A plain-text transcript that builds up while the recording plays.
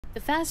The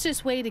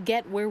fastest way to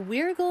get where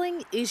we're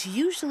going is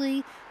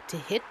usually to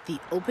hit the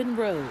open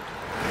road.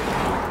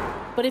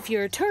 But if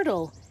you're a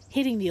turtle,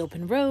 hitting the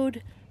open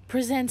road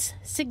presents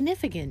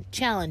significant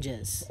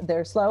challenges.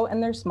 They're slow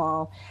and they're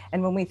small.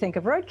 And when we think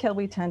of roadkill,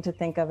 we tend to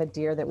think of a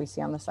deer that we see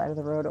on the side of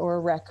the road or a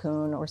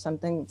raccoon or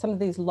something, some of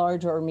these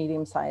large or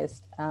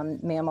medium-sized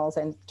mammals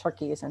and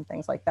turkeys and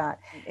things like that.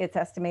 It's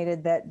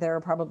estimated that there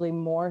are probably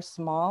more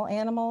small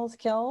animals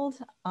killed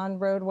on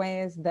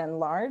roadways than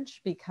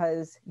large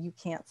because you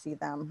can't see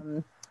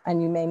them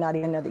and you may not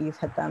even know that you've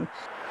hit them.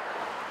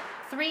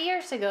 3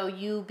 years ago,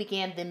 you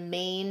began the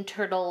Maine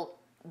Turtle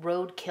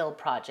Roadkill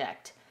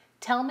Project.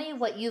 Tell me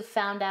what you've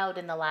found out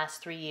in the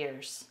last 3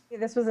 years.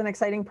 This was an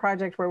exciting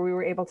project where we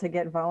were able to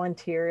get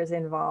volunteers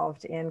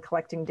involved in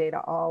collecting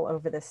data all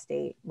over the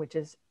state, which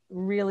is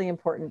really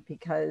important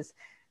because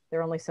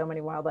there are only so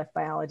many wildlife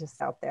biologists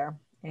out there,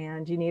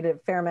 and you need a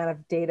fair amount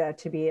of data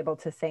to be able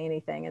to say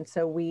anything. And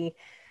so we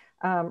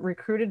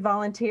recruited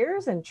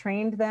volunteers and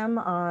trained them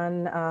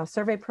on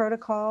survey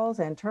protocols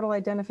and turtle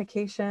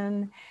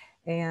identification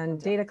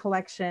and data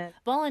collection.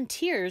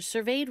 Volunteers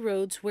surveyed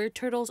roads where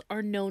turtles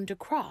are known to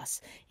cross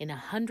in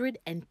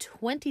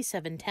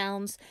 127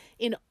 towns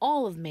in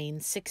all of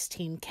Maine's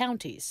 16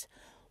 counties.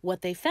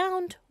 What they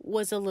found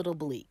was a little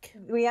bleak.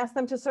 We asked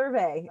them to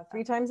survey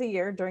 3 times a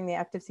year during the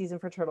active season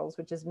for turtles,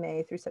 which is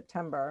May through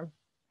September,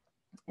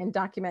 and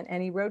document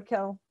any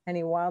roadkill,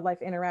 any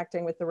wildlife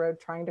interacting with the road,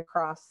 trying to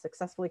cross,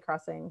 successfully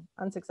crossing,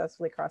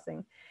 unsuccessfully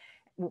crossing,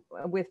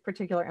 with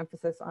particular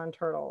emphasis on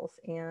turtles.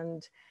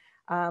 And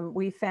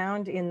we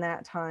found in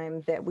that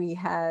time that we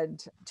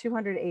had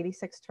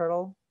 286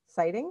 turtle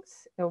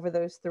sightings over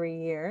those 3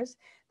 years.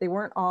 They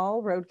weren't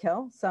all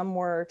roadkill. Some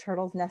were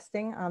turtles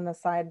nesting on the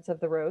sides of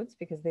the roads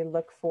because they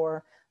look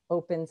for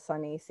open,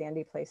 sunny,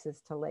 sandy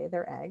places to lay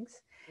their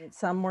eggs.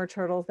 Some were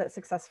turtles that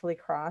successfully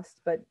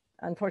crossed, but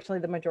unfortunately,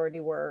 the majority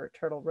were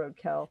turtle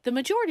roadkill. The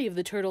majority of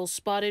the turtles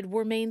spotted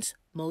were Maine's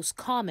most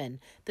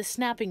common, the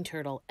snapping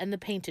turtle and the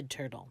painted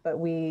turtle. But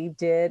we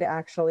did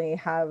actually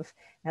have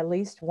at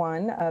least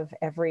one of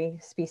every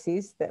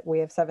species. That we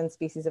have 7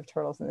 species of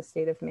turtles in the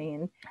state of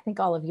Maine. I think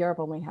all of Europe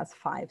only has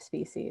 5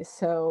 species,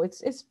 so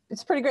it's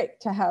pretty great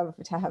to have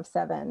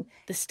 7.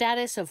 The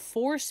status of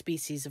 4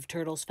 species of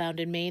turtles found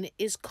in Maine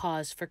is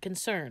cause for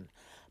concern.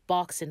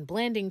 Box and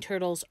blanding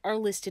turtles are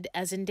listed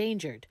as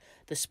endangered,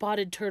 the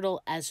spotted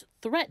turtle as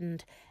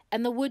threatened,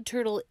 and the wood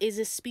turtle is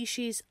a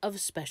species of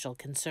special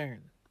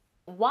concern.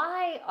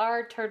 Why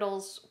are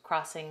turtles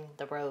crossing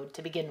the road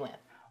to begin with?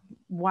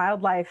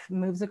 Wildlife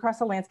moves across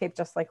the landscape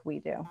just like we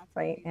do,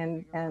 right?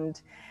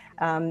 And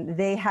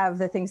they have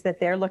the things that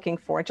they're looking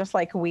for, just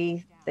like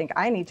we think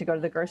I need to go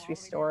to the grocery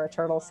store. A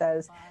turtle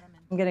says,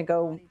 I'm going to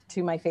go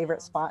to my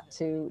favorite spot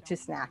to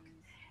snack.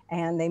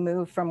 And they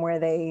move from where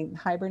they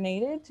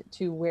hibernated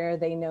to where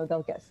they know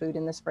they'll get food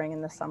in the spring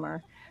and the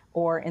summer,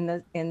 or in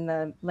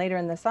the later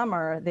in the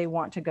summer, they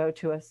want to go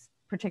to a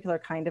particular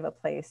kind of a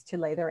place to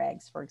lay their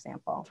eggs, for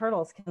example.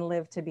 Turtles can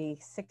live to be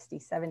 60,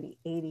 70,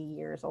 80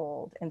 years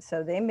old. And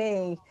so they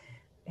may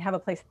have a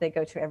place that they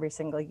go to every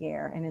single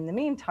year. And in the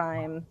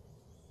meantime,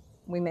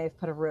 we may have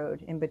put a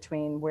road in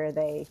between where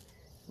they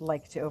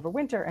like to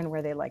overwinter and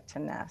where they like to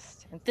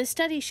nest. The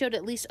study showed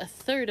at least a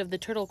third of the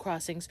turtle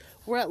crossings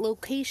were at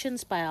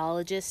locations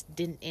biologists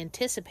didn't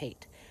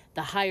anticipate.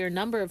 The higher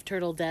number of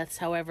turtle deaths,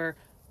 however,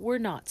 were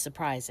not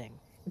surprising.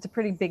 It's a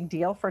pretty big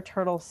deal for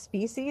turtle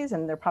species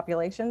and their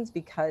populations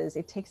because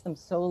it takes them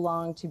so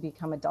long to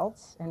become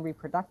adults and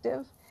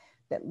reproductive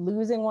that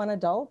losing one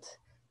adult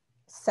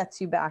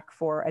sets you back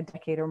for a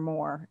decade or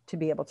more to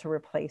be able to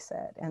replace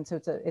it. And so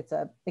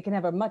it can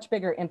have a much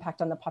bigger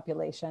impact on the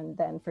population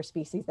than for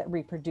species that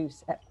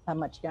reproduce at a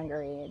much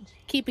younger age.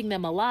 Keeping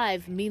them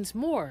alive means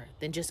more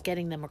than just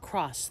getting them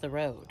across the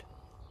road.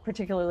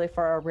 Particularly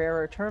for our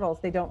rarer turtles,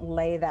 they don't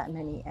lay that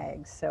many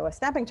eggs. So a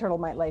snapping turtle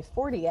might lay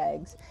 40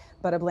 eggs,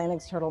 but a blanding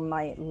turtle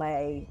might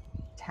lay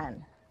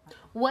 10.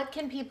 What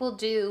can people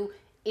do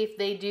if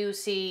they do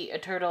see a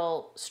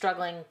turtle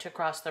struggling to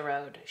cross the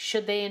road?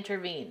 Should they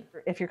intervene?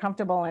 If you're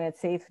comfortable and it's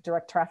safe,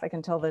 direct traffic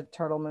until the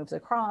turtle moves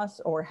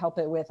across, or help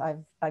it with,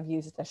 I've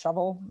used a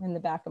shovel in the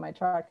back of my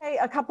truck. Hey,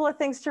 a couple of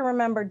things to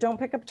remember: don't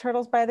pick up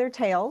turtles by their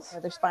tails.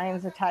 Their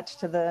spines attached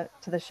to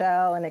the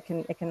shell, and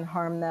it can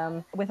harm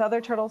them. With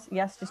other turtles,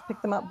 yes, just pick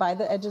them up by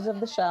the edges of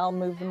the shell,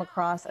 move them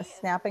across. A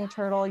snapping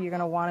turtle, you're going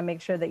to want to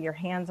make sure that your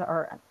hands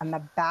are on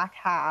the back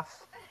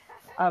half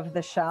of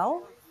the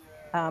shell.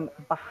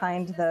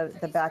 Behind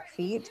the back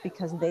feet,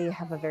 because they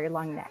have a very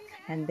long neck,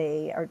 and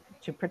they are,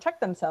 to protect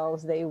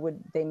themselves, they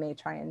may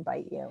try and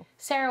bite you.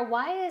 Sarah,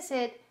 why is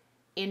it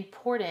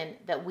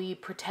important that we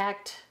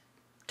protect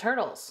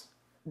turtles?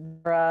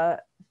 They're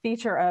a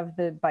feature of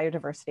the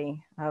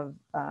biodiversity of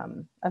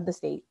the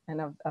state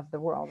and of the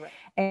world,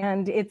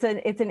 and it's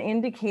an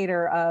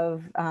indicator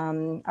of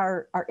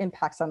our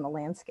impacts on the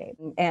landscape.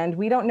 And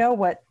we don't know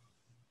what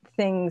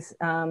things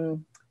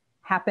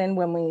happen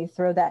when we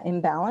throw that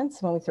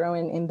imbalance, when we throw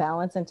in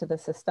imbalance into the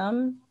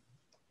system.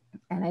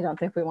 And I don't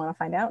think we want to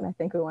find out. And I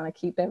think we want to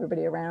keep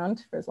everybody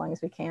around for as long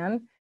as we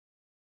can.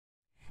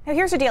 Now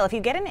here's the deal. If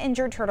you get an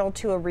injured turtle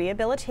to a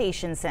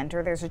rehabilitation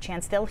center, there's a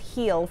chance they'll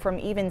heal from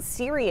even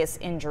serious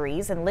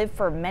injuries and live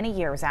for many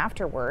years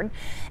afterward.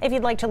 If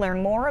you'd like to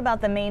learn more about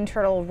the Maine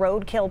Turtle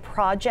Roadkill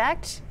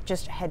Project,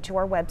 just head to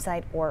our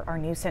website or our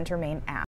News Center Maine app.